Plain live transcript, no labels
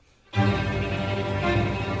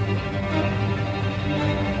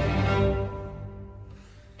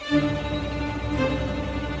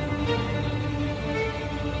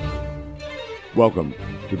Welcome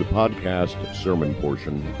to the podcast sermon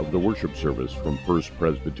portion of the worship service from First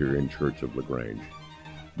Presbyterian Church of LaGrange.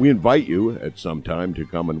 We invite you at some time to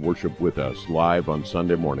come and worship with us live on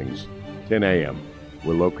Sunday mornings, 10 a.m.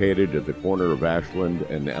 We're located at the corner of Ashland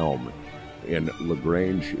and Elm in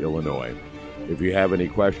LaGrange, Illinois. If you have any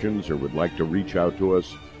questions or would like to reach out to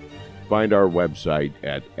us, find our website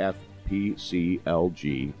at fpclg.org.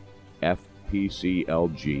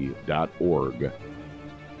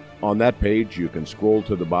 On that page, you can scroll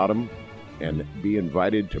to the bottom and be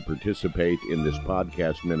invited to participate in this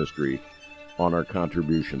podcast ministry on our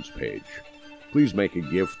contributions page. Please make a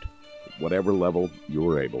gift at whatever level you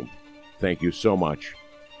are able. Thank you so much,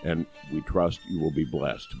 and we trust you will be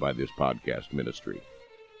blessed by this podcast ministry.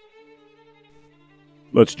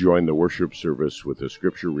 Let's join the worship service with a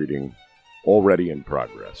scripture reading already in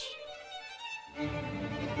progress.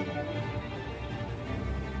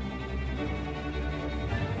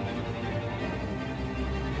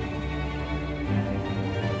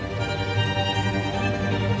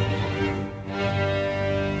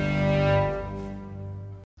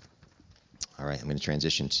 All right, I'm going to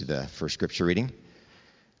transition to the first scripture reading,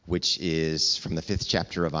 which is from the 5th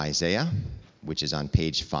chapter of Isaiah, which is on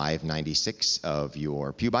page 596 of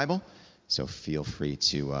your Pew Bible, so feel free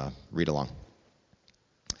to read along.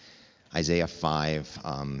 Isaiah 5,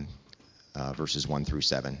 verses 1 through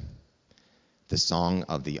 7. The Song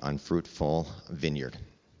of the Unfruitful Vineyard.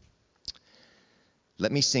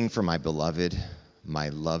 Let me sing for my beloved my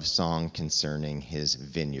love song concerning his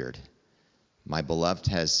vineyard. My beloved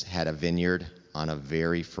has had a vineyard on a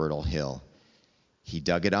very fertile hill. He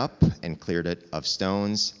dug it up and cleared it of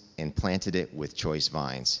stones and planted it with choice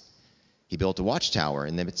vines. He built a watchtower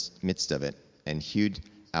in the midst of it and hewed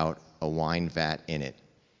out a wine vat in it.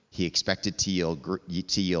 He expected to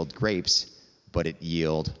yield grapes, but it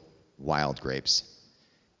yielded wild grapes.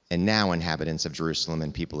 And now, inhabitants of Jerusalem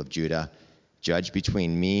and people of Judah, judge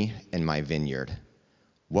between me and my vineyard.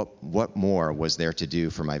 What more was there to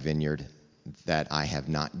do for my vineyard that I have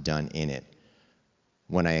not done in it?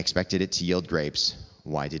 When I expected it to yield grapes,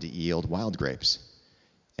 why did it yield wild grapes?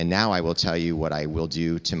 And now I will tell you what I will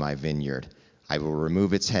do to my vineyard. I will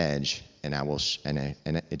remove its hedge, and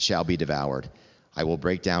it shall be devoured. I will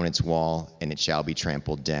break down its wall, and it shall be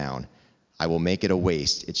trampled down. I will make it a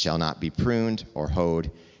waste. It shall not be pruned or hoed,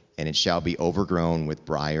 and it shall be overgrown with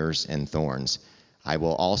briars and thorns. I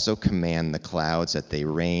will also command the clouds that they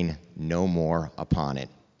rain no more upon it.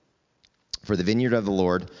 For the vineyard of the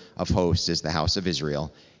Lord of hosts is the house of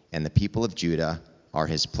Israel, and the people of Judah are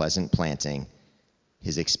his pleasant planting.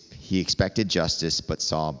 He expected justice, but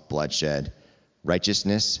saw bloodshed,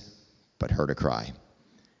 righteousness, but heard a cry.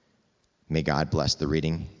 May God bless the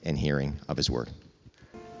reading and hearing of his word.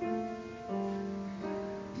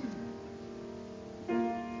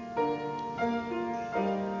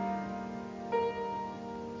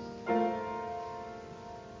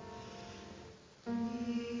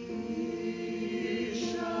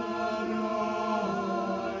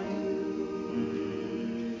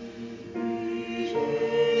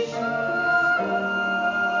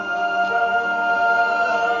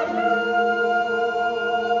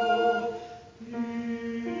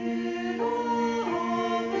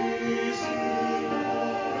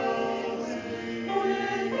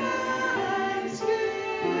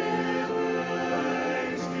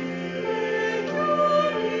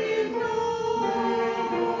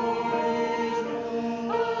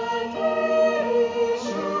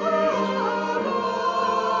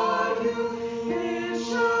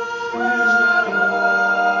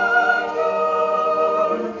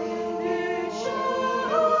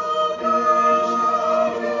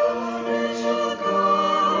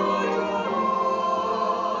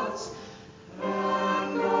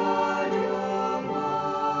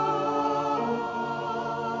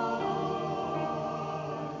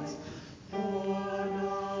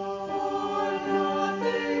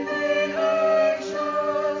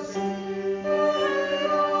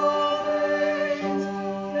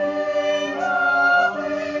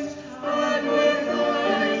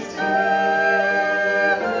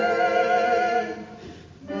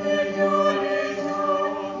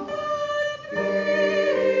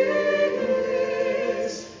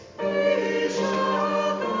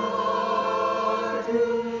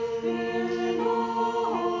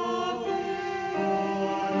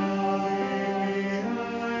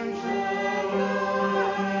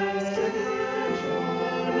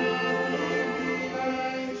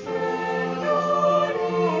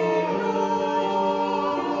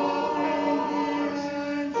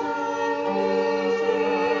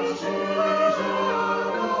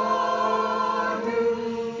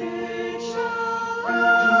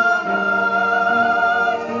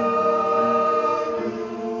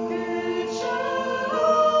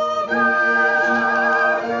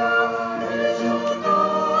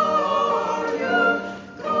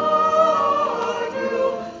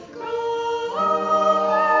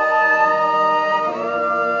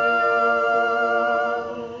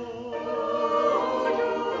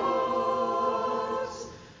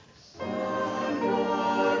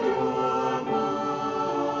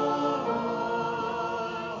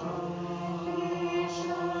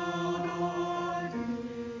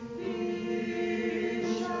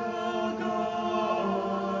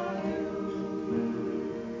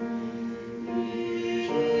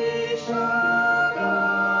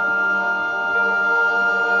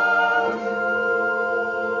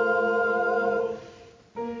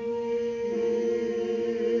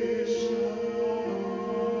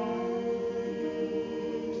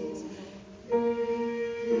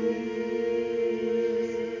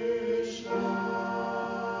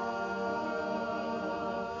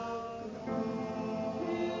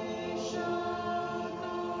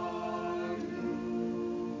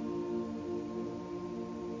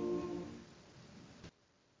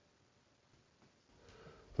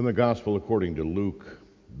 From the Gospel according to Luke,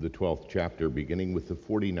 the 12th chapter, beginning with the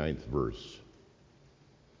 49th verse.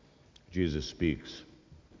 Jesus speaks.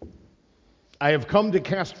 I have come to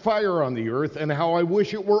cast fire on the earth, and how I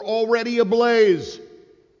wish it were already ablaze.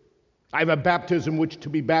 I have a baptism which to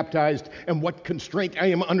be baptized, and what constraint I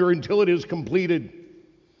am under until it is completed.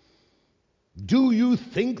 Do you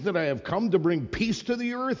think that I have come to bring peace to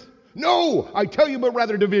the earth? No, I tell you, but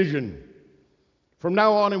rather division. From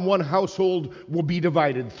now on, in one household will be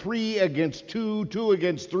divided. 3 against 2, 2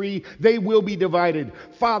 against 3. They will be divided.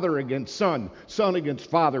 Father against son, son against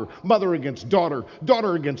father, mother against daughter,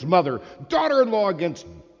 daughter against mother, daughter-in-law against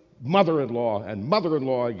mother-in-law, and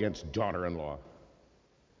mother-in-law against daughter-in-law.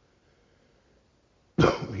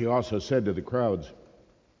 He also said to the crowds,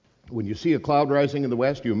 when you see a cloud rising in the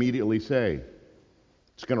west, you immediately say,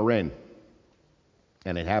 it's going to rain.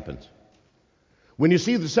 And it happens. When you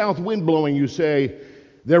see the south wind blowing, you say,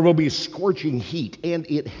 there will be scorching heat, and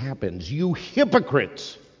it happens. You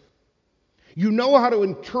hypocrites! You know how to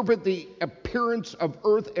interpret the appearance of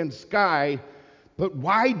earth and sky, but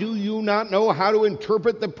why do you not know how to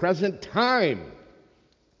interpret the present time?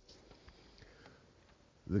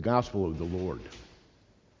 The gospel of the Lord.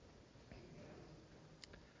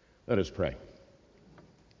 Let us pray.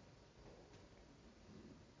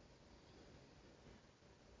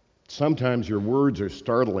 Sometimes your words are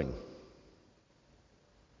startling.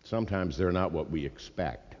 Sometimes they're not what we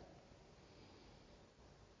expect.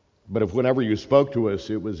 But if whenever you spoke to us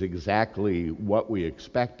it was exactly what we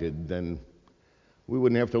expected, then we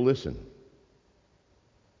wouldn't have to listen.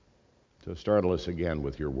 So startle us again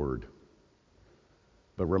with your word.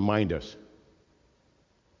 But remind us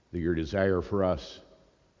that your desire for us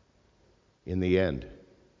in the end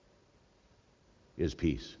is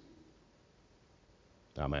peace.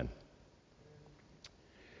 Amen.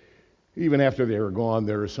 Even after they are gone,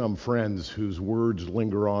 there are some friends whose words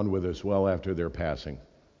linger on with us well after their passing.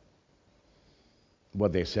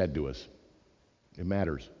 What they said to us, it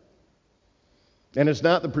matters. And it's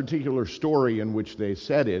not the particular story in which they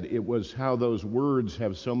said it, it was how those words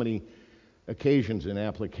have so many occasions and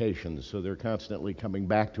applications, so they're constantly coming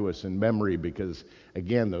back to us in memory because,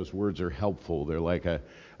 again, those words are helpful. They're like a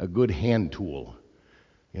good hand tool,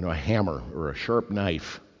 a hammer or a sharp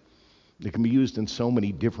knife. They can be used in so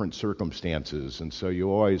many different circumstances, and so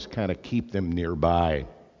you always kind of keep them nearby.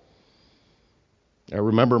 I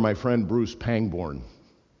remember my friend Bruce Pangborn.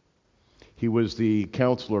 He was the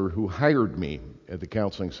counselor who hired me at the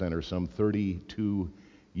counseling center some 32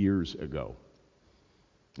 years ago.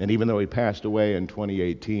 And even though he passed away in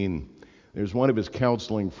 2018, there's one of his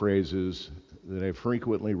counseling phrases that I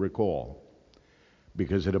frequently recall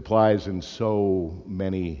because it applies in so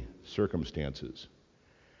many circumstances.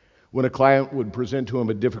 When a client would present to him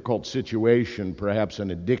a difficult situation, perhaps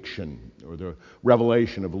an addiction or the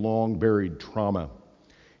revelation of long-buried trauma,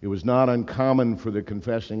 it was not uncommon for the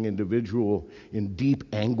confessing individual in deep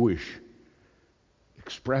anguish,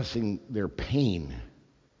 expressing their pain.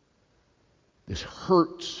 This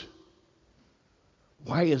hurts.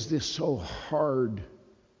 Why is this so hard?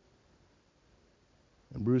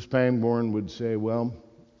 And Bruce Pangborn would say, well,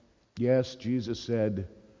 yes, Jesus said,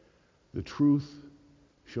 the truth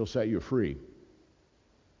shall set you free.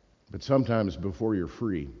 But sometimes before you're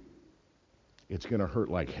free, it's going to hurt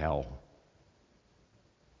like hell.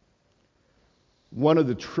 One of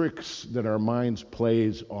the tricks that our minds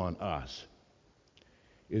plays on us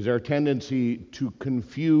is our tendency to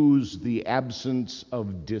confuse the absence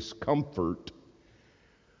of discomfort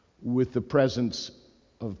with the presence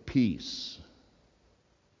of peace.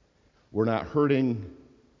 We're not hurting,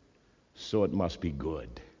 so it must be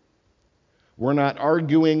good. We're not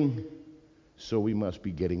arguing, so we must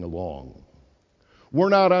be getting along. We're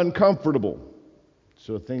not uncomfortable,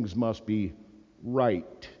 so things must be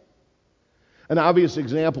right. An obvious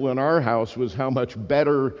example in our house was how much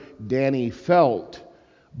better Danny felt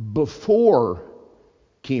before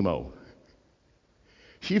chemo.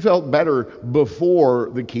 She felt better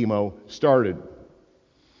before the chemo started.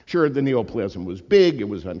 Sure, the neoplasm was big, it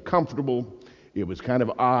was uncomfortable, it was kind of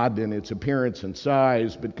odd in its appearance and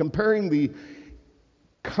size, but comparing the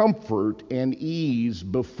comfort and ease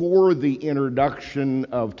before the introduction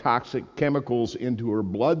of toxic chemicals into her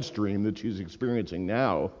bloodstream that she's experiencing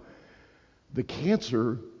now, the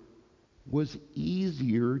cancer was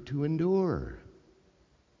easier to endure.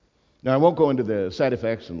 Now, I won't go into the side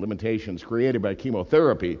effects and limitations created by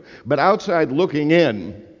chemotherapy, but outside looking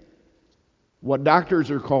in, what doctors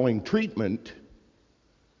are calling treatment,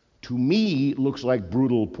 to me, looks like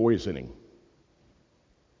brutal poisoning.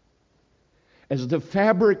 As the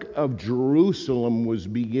fabric of Jerusalem was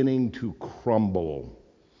beginning to crumble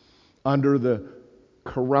under the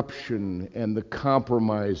corruption and the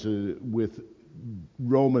compromise with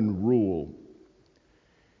Roman rule,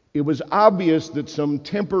 it was obvious that some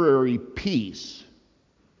temporary peace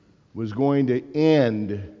was going to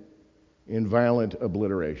end in violent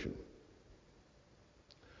obliteration.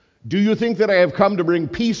 "Do you think that I have come to bring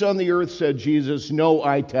peace on the earth?" said Jesus. "No,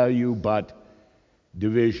 I tell you, but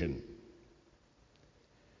division."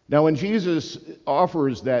 Now, when Jesus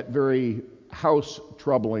offers that very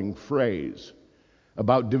house-troubling phrase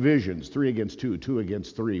about divisions, 3 against 2, 2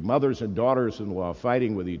 against 3, mothers and daughters-in-law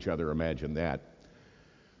fighting with each other, imagine that.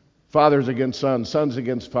 Fathers against sons, sons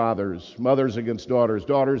against fathers, mothers against daughters,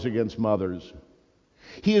 daughters against mothers.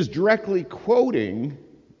 He is directly quoting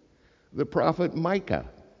the prophet Micah.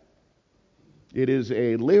 It is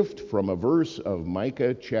a lift from a verse of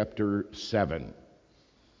Micah chapter 7.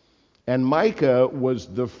 And Micah was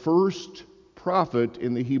the first prophet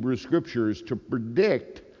in the Hebrew Scriptures to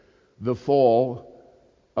predict the fall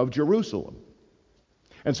of Jerusalem.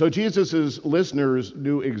 And so Jesus' listeners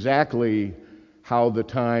knew exactly how the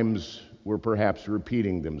times were perhaps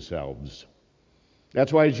repeating themselves.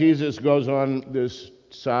 That's why Jesus goes on this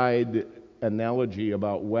side analogy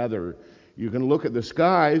about weather. You can look at the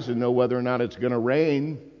skies and know whether or not it's going to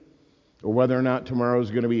rain or whether or not tomorrow is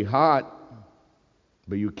going to be hot,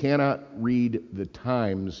 but you cannot read the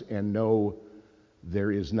times and know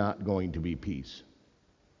there is not going to be peace.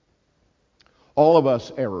 All of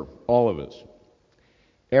us err, all of us.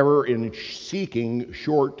 Error in seeking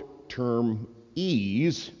short-term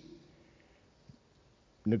ease,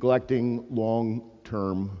 neglecting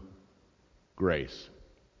long-term grace.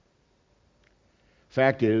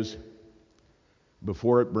 Fact is,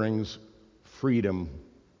 before it brings freedom,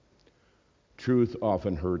 truth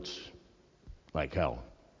often hurts like hell.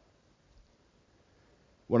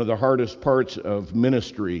 One of the hardest parts of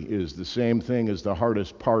ministry is the same thing as the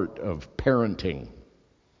hardest part of parenting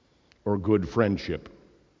or good friendship.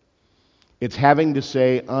 It's having to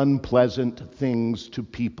say unpleasant things to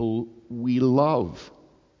people we love.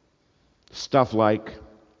 Stuff like,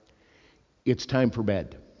 "It's time for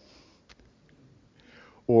bed,"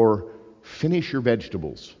 or "Finish your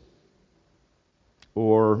vegetables,"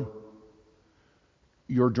 or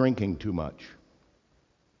 "You're drinking too much,"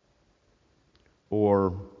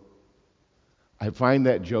 or "I find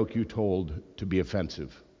that joke you told to be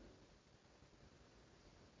offensive,"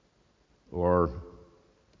 or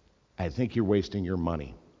 "I think you're wasting your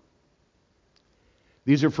money."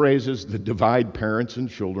 These are phrases that divide parents and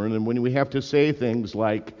children, and when we have to say things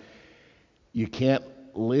like, "You can't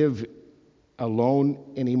live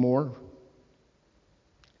alone anymore,"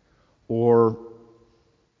 or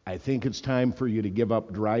 "I think it's time for you to give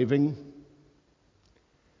up driving,"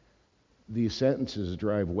 these sentences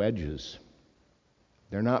drive wedges.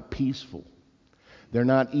 They're not peaceful. They're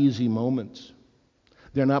not easy moments.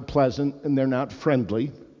 They're not pleasant, and they're not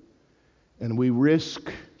friendly. And we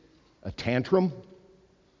risk a tantrum,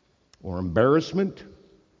 or embarrassment,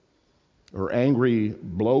 or angry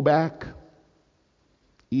blowback,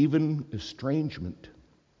 even estrangement.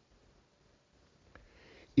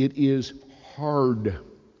 It is hard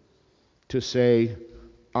to say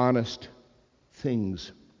honest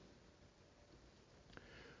things.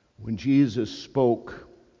 When Jesus spoke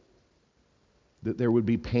that there would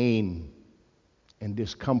be pain and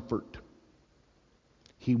discomfort,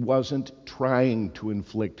 he wasn't trying to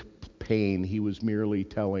inflict pain. He was merely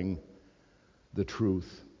telling the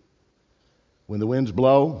truth. When the winds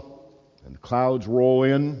blow and the clouds roll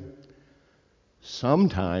in,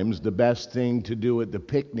 sometimes the best thing to do at the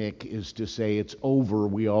picnic is to say, "It's over,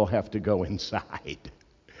 we all have to go inside."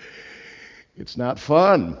 It's not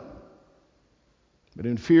fun. But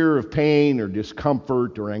in fear of pain or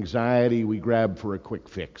discomfort or anxiety, we grab for a quick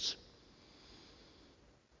fix.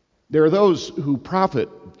 There are those who profit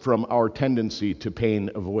from our tendency to pain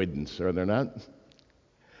avoidance, are there not?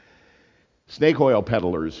 Snake oil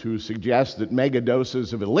peddlers who suggest that mega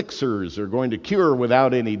doses of elixirs are going to cure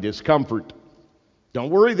without any discomfort. Don't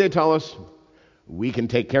worry, they tell us. We can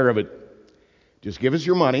take care of it. Just give us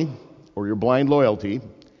your money or your blind loyalty,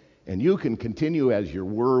 and you can continue as you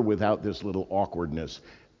were without this little awkwardness.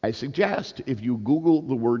 I suggest if you Google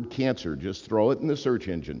the word cancer, just throw it in the search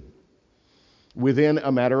engine. Within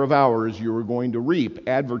a matter of hours, you are going to reap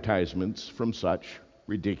advertisements from such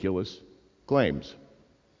ridiculous claims,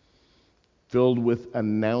 filled with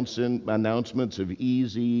announcements of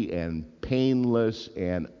easy and painless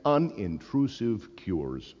and unintrusive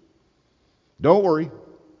cures. Don't worry,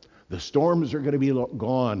 the storms are going to be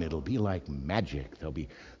gone. It'll be like magic. They'll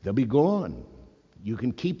be gone. You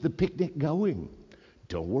can keep the picnic going.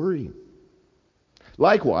 Don't worry.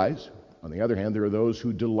 Likewise, On the other hand, there are those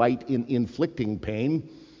who delight in inflicting pain.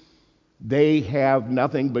 They have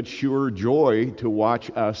nothing but sure joy to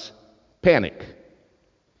watch us panic.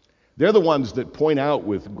 They're the ones that point out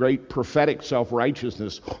with great prophetic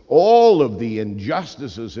self-righteousness all of the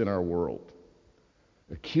injustices in our world.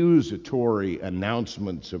 Accusatory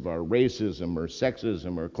announcements of our racism or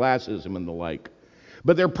sexism or classism and the like.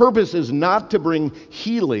 But their purpose is not to bring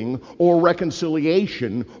healing or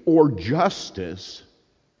reconciliation or justice.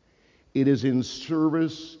 It is in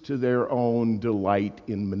service to their own delight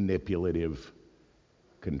in manipulative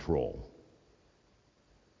control.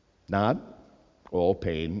 Not all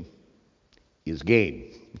pain is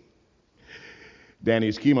gain.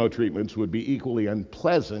 Danny's chemo treatments would be equally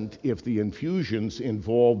unpleasant if the infusions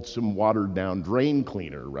involved some watered-down drain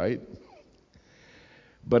cleaner, right?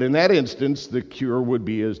 But in that instance, the cure would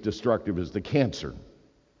be as destructive as the cancer.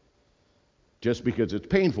 Just because it's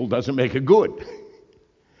painful doesn't make it good.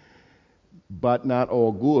 But not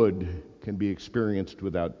all good can be experienced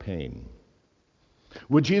without pain.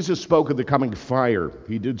 When Jesus spoke of the coming fire,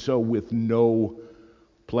 he did so with no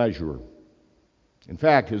pleasure. In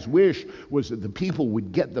fact, his wish was that the people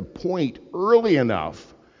would get the point early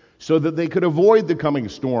enough so that they could avoid the coming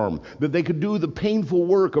storm, that they could do the painful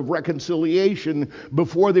work of reconciliation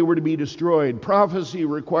before they were to be destroyed. Prophecy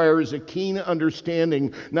requires a keen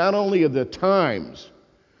understanding not only of the times,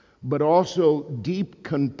 but also deep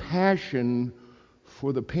compassion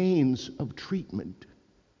for the pains of treatment.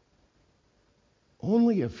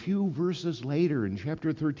 Only a few verses later, in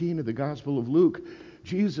chapter 13 of the Gospel of Luke,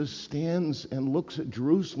 Jesus stands and looks at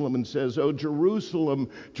Jerusalem and says, "Oh, Jerusalem,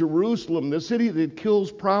 Jerusalem, the city that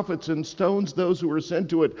kills prophets and stones those who are sent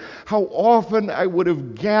to it. How often I would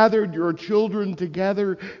have gathered your children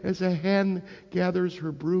together as a hen gathers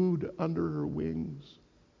her brood under her wings."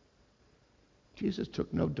 Jesus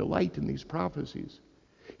took no delight in these prophecies.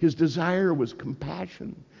 His desire was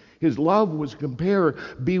compassion. His love was compare.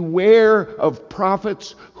 Beware of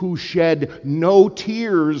prophets who shed no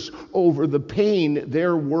tears over the pain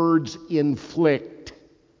their words inflict.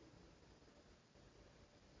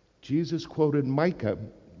 Jesus quoted Micah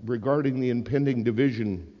regarding the impending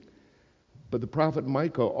division. But the prophet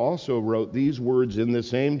Micah also wrote these words in the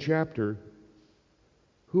same chapter.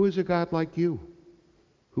 "Who is a God like you,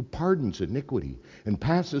 who pardons iniquity and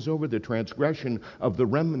passes over the transgression of the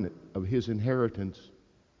remnant of his inheritance,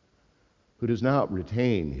 who does not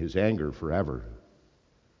retain his anger forever,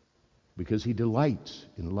 because he delights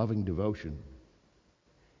in loving devotion.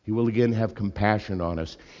 He will again have compassion on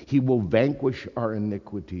us. He will vanquish our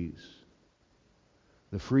iniquities.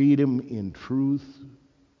 The freedom in truth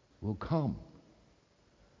will come,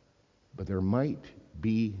 but there might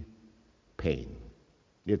be pain."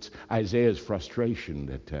 It's Isaiah's frustration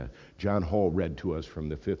that John Hall read to us from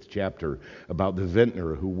the 5th chapter about the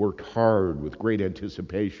vintner who worked hard with great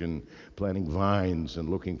anticipation, planting vines and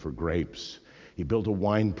looking for grapes. He built a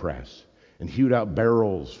wine press and hewed out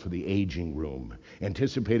barrels for the aging room,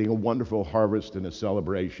 anticipating a wonderful harvest and a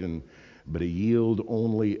celebration, but a yield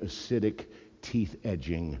only acidic,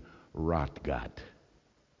 teeth-edging rot gut.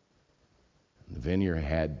 The vineyard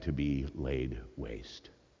had to be laid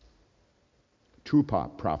waste. True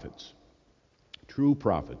prophets,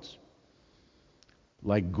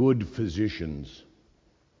 like good physicians,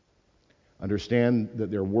 understand that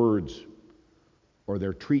their words or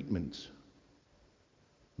their treatments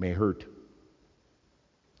may hurt.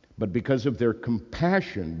 But because of their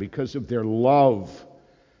compassion, because of their love,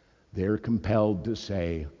 they're compelled to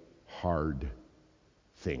say hard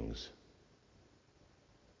things.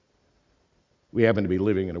 We happen to be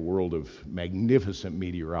living in a world of magnificent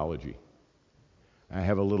meteorology. I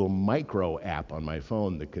have a little micro app on my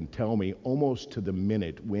phone that can tell me almost to the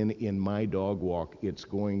minute when in my dog walk it's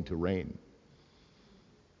going to rain.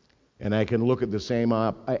 And I can look at the same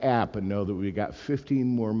app and know that we've got 15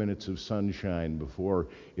 more minutes of sunshine before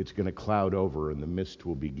it's going to cloud over and the mist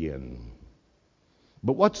will begin.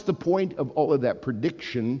 But what's the point of all of that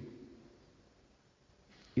prediction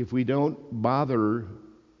if we don't bother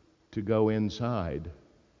to go inside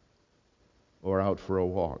or out for a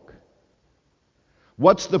walk?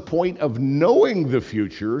 What's the point of knowing the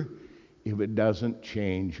future if it doesn't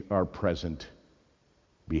change our present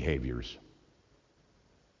behaviors?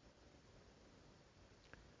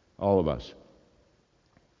 All of us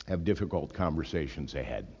have difficult conversations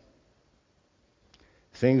ahead.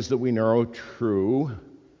 Things that we know are true,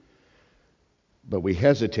 but we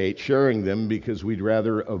hesitate sharing them because we'd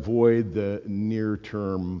rather avoid the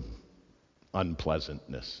near-term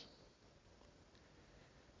unpleasantness.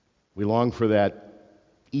 We long for that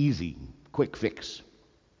easy, quick fix.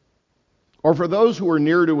 or for those who are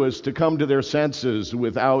near to us to come to their senses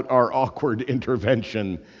without our awkward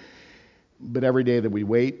intervention. But every day that we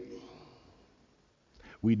wait,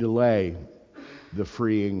 we delay the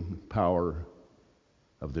freeing power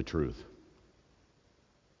of the truth.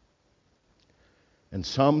 And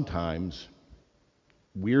sometimes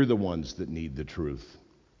we're the ones that need the truth.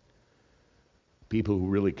 People who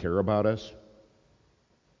really care about us,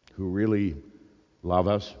 who really love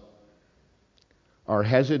us, are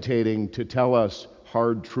hesitating to tell us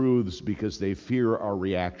hard truths because they fear our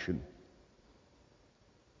reaction.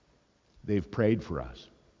 They've prayed for us.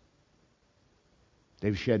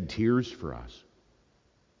 They've shed tears for us.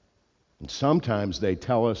 And sometimes they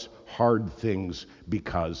tell us hard things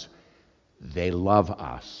because they love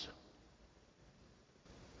us.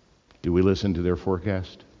 Do we listen to their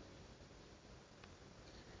forecast?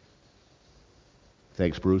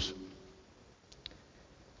 Thanks, Bruce.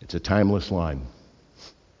 It's a timeless line.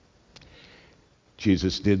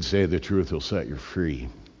 Jesus did say the truth will set you free.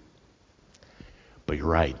 But you're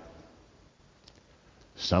right.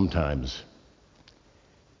 Sometimes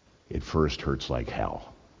it first hurts like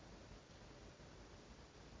hell.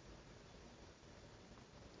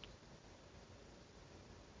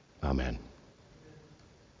 Amen.